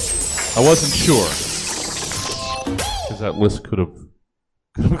 I wasn't sure. Because that list could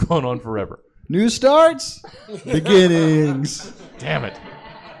have gone on forever. New starts? Beginnings. Damn it.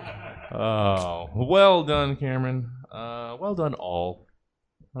 Oh, well done, Cameron. Well done, all.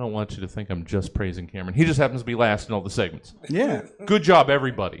 I don't want you to think I'm just praising Cameron. He just happens to be last in all the segments. Yeah. Good job,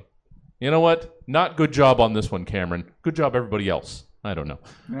 everybody. You know what? Not good job on this one, Cameron. Good job, everybody else. I don't know.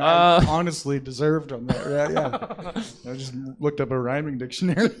 I honestly deserved on that. Yeah. I just looked up a rhyming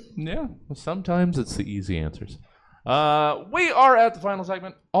dictionary. Yeah. Well, sometimes it's the easy answers. We are at the final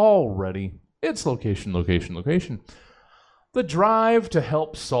segment already. It's location, location, location. The drive to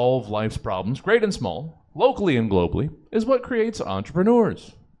help solve life's problems, great and small, locally and globally, is what creates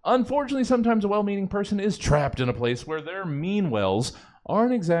entrepreneurs. Unfortunately, sometimes a well-meaning person is trapped in a place where their mean wells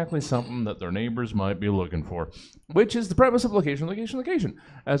aren't exactly something that their neighbors might be looking for, which is the premise of location, location, location,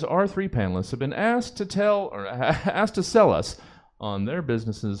 as our three panelists have been asked to sell us on their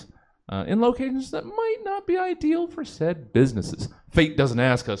businesses in locations that might not be ideal for said businesses. Fate doesn't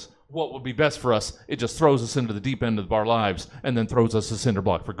ask us what would be best for us. It just throws us into the deep end of our lives and then throws us a cinder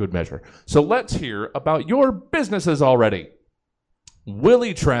block for good measure. So let's hear about your businesses already.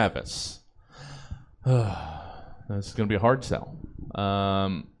 Willie Travis. This is going to be a hard sell.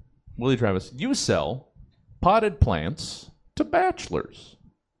 Willie Travis, you sell potted plants to bachelors.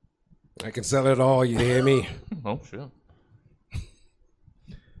 I can sell it all, you hear me? Oh, shit.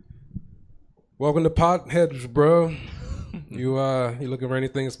 Welcome to Potheads, bro. You looking for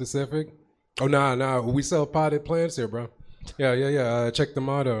anything specific? Oh, nah. We sell potted plants here, bro. Yeah. Check the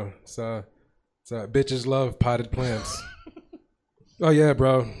motto. It's bitches love potted plants. Oh, yeah,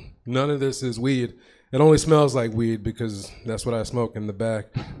 bro. None of this is weed. It only smells like weed because that's what I smoke in the back.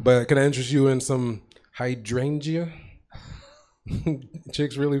 But can I interest you in some hydrangea?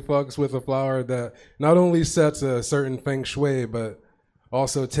 Chicks really fucks with a flower that not only sets a certain feng shui, but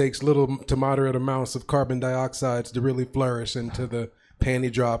also takes little to moderate amounts of carbon dioxide to really flourish into the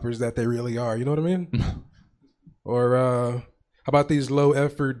panty droppers that they really are. You know what I mean? Or how about these low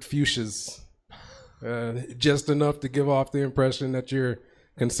effort fuchsias? Just enough to give off the impression that you're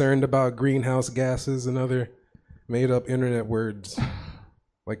concerned about greenhouse gases and other made-up internet words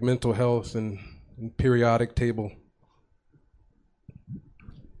like mental health and periodic table.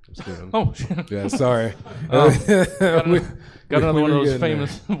 Just kidding. Oh, shit. Yeah, sorry. Got another one of those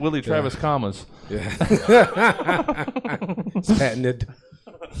famous Willie Travis commas. Yeah. It's patented.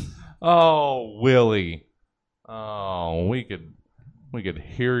 Oh, Willie. Oh, we could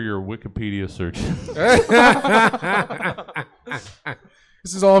hear your Wikipedia search.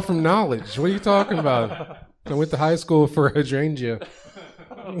 This is all from knowledge. What are you talking about? I went to high school for hydrangea.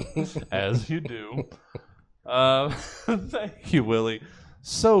 As you do. Thank you, Willie.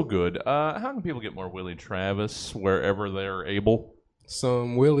 So good. How can people get more Willie Travis wherever they're able?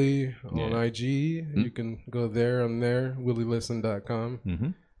 Some Willie on Yeah. IG. You can go there on there.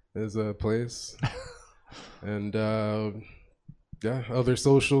 WillieListen.com is a place. And yeah, other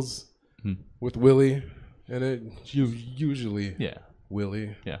socials with Willie. And it usually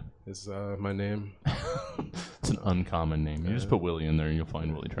Willie is my name. It's an uncommon name. You just put Willie in there and you'll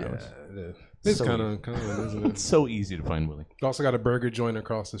find Willie Travis. Yeah, it's So kind of uncommon, isn't it? It's so easy to find Willie. Also got a burger joint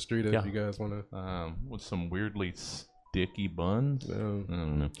across the street if you guys want to. With some weirdly sticky buns. I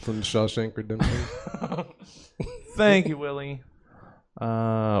don't know. From the Shawshank Redemption. Thank you, Willie.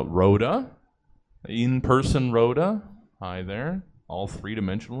 Rhoda. In-person Rhoda. Hi there. All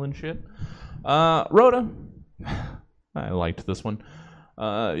three-dimensional and shit. Rhoda. I liked this one.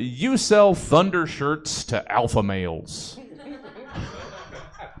 You sell thunder shirts to alpha males.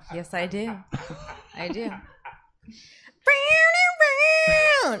 Yes, I do. I do. Round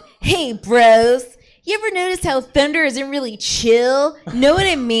and round. Hey, bros. You ever notice how thunder isn't really chill? Know what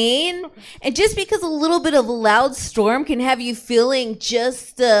I mean? And just because a little bit of a loud storm can have you feeling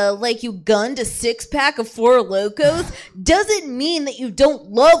just like you gunned a six-pack of Four Locos doesn't mean that you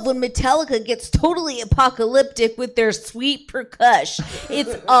don't love when Metallica gets totally apocalyptic with their sweet percussion.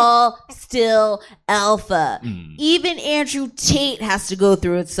 It's all still alpha. Even Andrew Tate has to go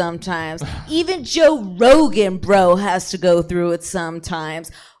through it sometimes. Even Joe Rogan, bro, has to go through it sometimes.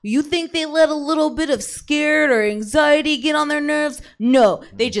 You think they let a little bit of scared or anxiety get on their nerves? No,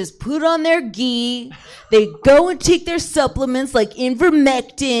 they just put on their gi. They go and take their supplements like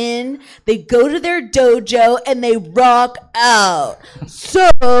ivermectin. They go to their dojo and they rock out.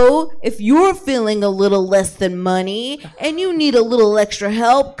 So, if you're feeling a little less than money and you need a little extra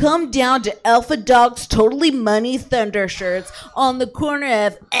help, come down to Alpha Dog's Totally Money Thunder Shirts on the corner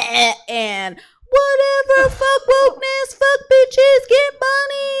of and whatever, fuck wokeness, fuck bitches, get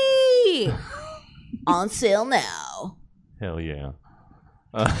money. On sale now. Hell yeah.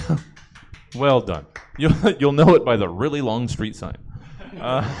 Well done. You'll know it by the really long street sign.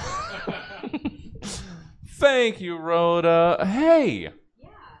 Thank you, Rhoda. Hey,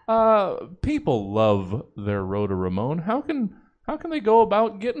 people love their Rhoda Ramone. How can they go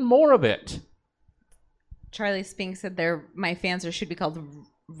about getting more of it? Charlie Spink said my fans should be called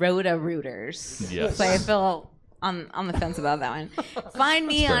Rhoda Rooters. Yes. So I feel on the fence about that one. Find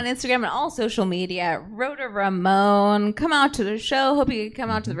me on Instagram and all social media, Rhoda Ramone. Come out to the show. Hope you can come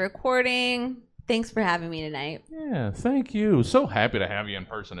out to the recording. Thanks for having me tonight. Yeah, thank you. So happy to have you in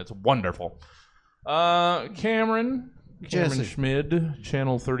person. It's wonderful. Cameron Jesse. Schmid,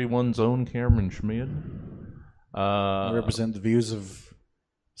 Channel 31's own Cameron Schmid. I represent the views of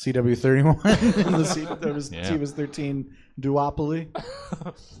CW31 in the CW 13 duopoly.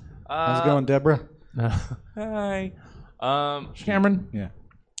 How's it going, Deborah? Hi. Cameron. Yeah.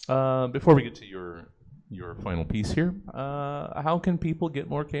 Before we get to your final piece here, how can people get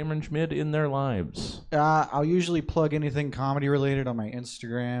more Cameron Schmid in their lives? I'll usually plug anything comedy related on my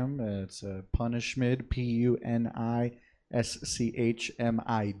Instagram. It's Punishmid, PUNISCHMID.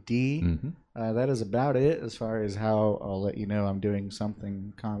 That is about it as far as how I'll let you know I'm doing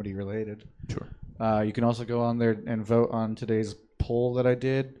something comedy related. Sure. You can also go on there and vote on today's poll that I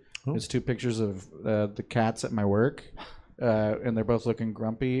did. Oh. It's 2 pictures of the cats at my work, and they're both looking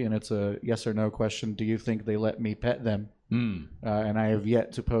grumpy, and it's a yes or no question. Do you think they let me pet them? And I have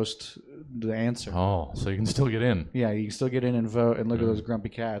yet to post the answer. Oh, so you can still get in. Yeah, you can still get in and vote and look at those grumpy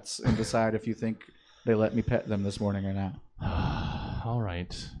cats and decide if you think they let me pet them this morning or not. All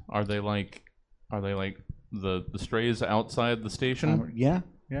right. Are they like the strays outside the station? Yeah.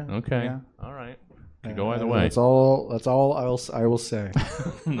 Okay. Yeah. All right. Could go either way. That's all I will say.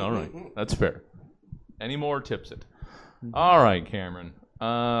 All right. That's fair. Any more tips it? All right, Cameron.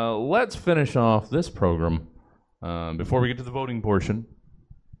 Let's finish off this program. Before we get to the voting portion,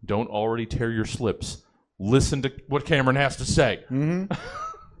 don't already tear your slips. Listen to what Cameron has to say. And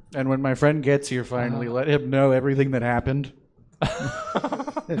when my friend gets here finally, let him know everything that happened.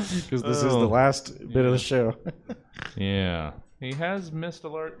 Because this is the last bit of the show. Yeah. He has missed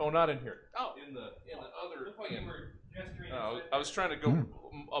alert. Oh, not in here. Oh, in the other. I was trying to go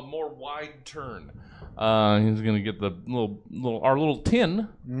a more wide turn. He's gonna get the our little tin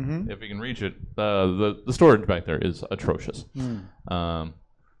if he can reach it. The storage back there is atrocious, and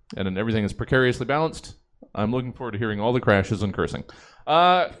then everything is precariously balanced. I'm looking forward to hearing all the crashes and cursing.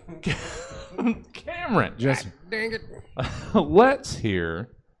 Cameron, Jesse. Dang it. let's hear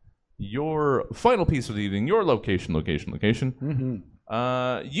your final piece of the evening. Your location.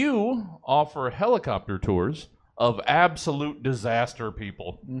 You offer helicopter tours of absolute disaster,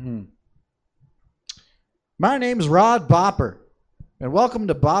 people. Mm-hmm. My name's Rod Bopper, and welcome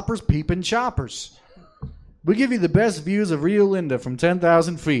to Bopper's Peepin' Choppers. We give you the best views of Rio Linda from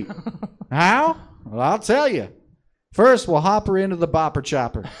 10,000 feet. How? Well, I'll tell you. First, we'll hop her into the Bopper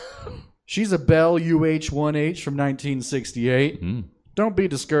Chopper. She's a Bell UH-1H from 1968. Don't be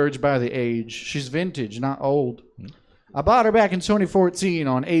discouraged by the age. She's vintage, not old. I bought her back in 2014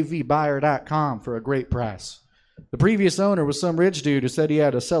 on avbuyer.com for a great price. The previous owner was some rich dude who said he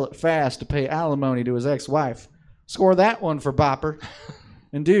had to sell it fast to pay alimony to his ex-wife. Score that one for Bopper.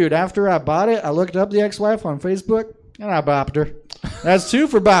 And dude, after I bought it, I looked up the ex-wife on Facebook, and I bopped her. That's 2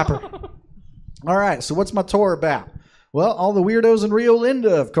 for Bopper. All right, so what's my tour about? Well, all the weirdos in Rio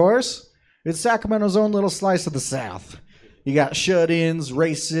Linda, of course. It's Sacramento's own little slice of the South. You got shut-ins,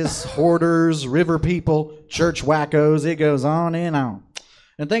 racists, hoarders, river people, church wackos. It goes on and on.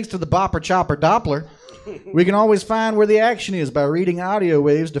 And thanks to the Bopper Chopper Doppler, we can always find where the action is by reading audio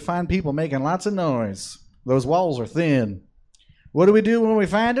waves to find people making lots of noise. Those walls are thin. What do we do when we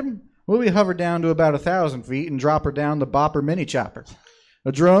find them? Well, we hover down to about 1,000 feet and drop her down the Bopper Mini Chopper,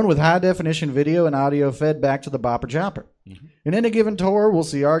 a drone with high-definition video and audio fed back to the Bopper Chopper. In any given tour, we'll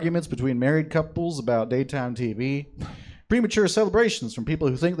see arguments between married couples about daytime TV, premature celebrations from people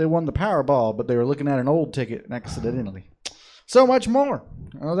who think they won the Powerball, but they were looking at an old ticket accidentally. So much more.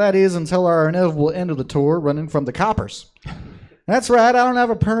 Well, that is until our inevitable end of the tour, running from the coppers. That's right, I don't have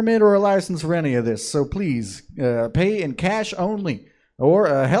a permit or a license for any of this, so please pay in cash only, or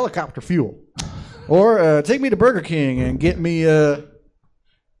helicopter fuel. Or take me to Burger King and get me a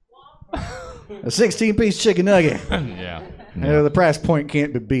 16-piece chicken nugget. Yeah. The price point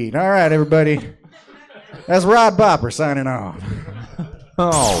can't be beat. All right, everybody. That's Rod Bopper signing off.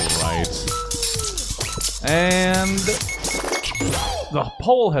 All right. And the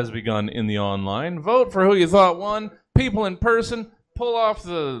poll has begun in the online. Vote for who you thought won. People in person, pull off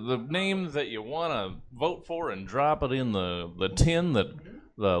the name that you want to vote for and drop it in the tin that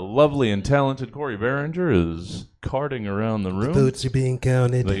the lovely and talented Corey Behringer is carting around the room. Votes are being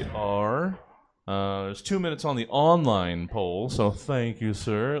counted. They are. There's 2 minutes on the online poll, so thank you,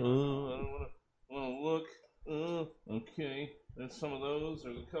 sir. I don't want to look. Okay. There's some of those.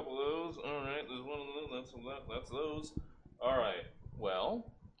 There's a couple of those. All right. There's one of those. That's those. All right.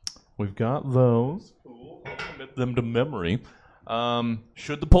 Well, we've got those. Cool. I'll commit them to memory.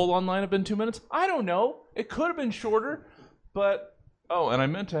 Should the poll online have been 2 minutes? I don't know. It could have been shorter, but and I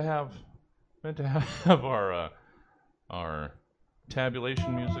meant to have our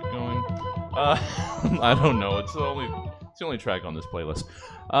tabulation music going. I don't know. It's the only track on this playlist.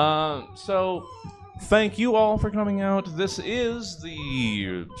 So thank you all for coming out. This is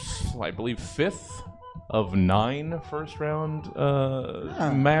the, I believe, 5th of 9 first round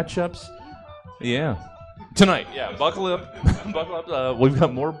matchups. Yeah. Tonight. Yeah. Buckle up. Buckle up. We've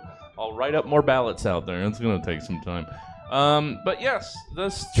got more. I'll write up more ballots out there. It's going to take some time. But yes,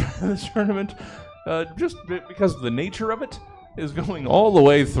 this tournament, just because of the nature of it, is going all the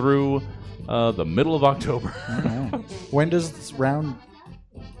way through the middle of October. When does this round...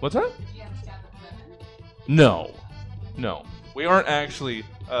 What's that? No. We aren't actually,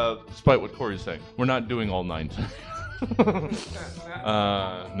 despite what Corey's saying, we're not doing all 9.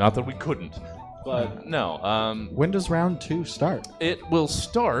 Not that we couldn't. But no. When does round 2 start? It will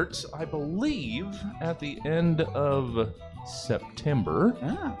start, I believe, at the end of September.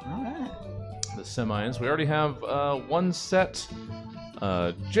 All right. The semis. We already have one set.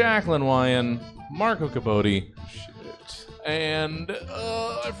 Jacqueline Wyan, Marco Cabote, and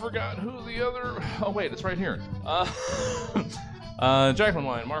I forgot who the other... Oh, wait, it's right here. Jacqueline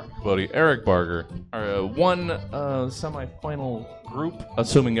Wyan, Marco Cabote, Eric Barger are one semifinal group,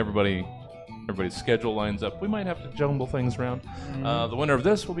 assuming everybody's schedule lines up. We might have to jumble things around. The winner of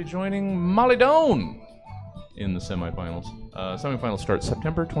this will be joining Molly Doan in the semifinals. Semifinals start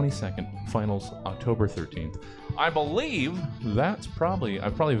September 22nd, finals October 13th. I believe I've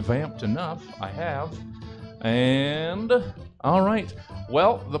probably vamped enough. I have. And, all right.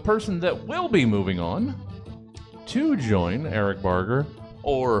 Well, the person that will be moving on to join Eric Barger,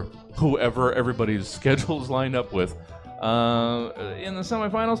 or whoever everybody's schedules lined up with, in the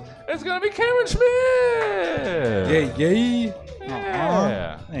semifinals, it's going to be Cameron Schmidt! Yay!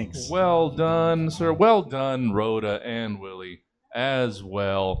 Yeah. Thanks. Well done, sir. Well done, Rhoda and Willie, as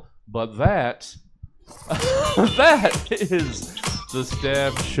well. But that is the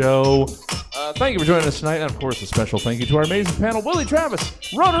Stab Show. Thank you for joining us tonight. And, of course, a special thank you to our amazing panel, Willie Travis,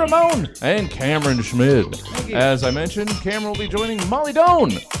 Rhoda Ramon, and Cameron Schmidt. As I mentioned, Cameron will be joining Molly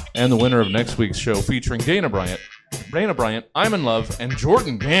Doan, and the winner of next week's show featuring Dana Bryant, I'm in Love, and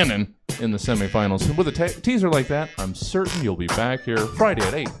Jordan Gannon in the semifinals. And with a teaser like that, I'm certain you'll be back here Friday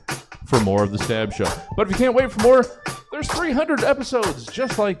at 8 for more of the Stab Show. But if you can't wait for more, there's 300 episodes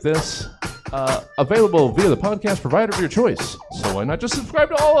just like this, available via the podcast provider of your choice. So why not just subscribe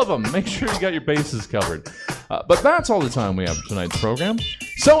to all of them? Make sure you got your bases covered. But that's all the time we have for tonight's program.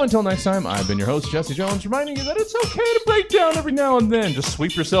 So until next time, I've been your host, Jesse Jones, reminding you that it's okay to break down every now and then. Just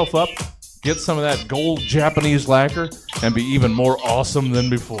sweep yourself up, get some of that gold Japanese lacquer, and be even more awesome than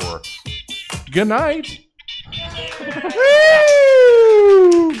before. Good night.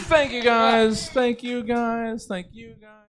 Thank you guys. Thank you guys. Thank you guys.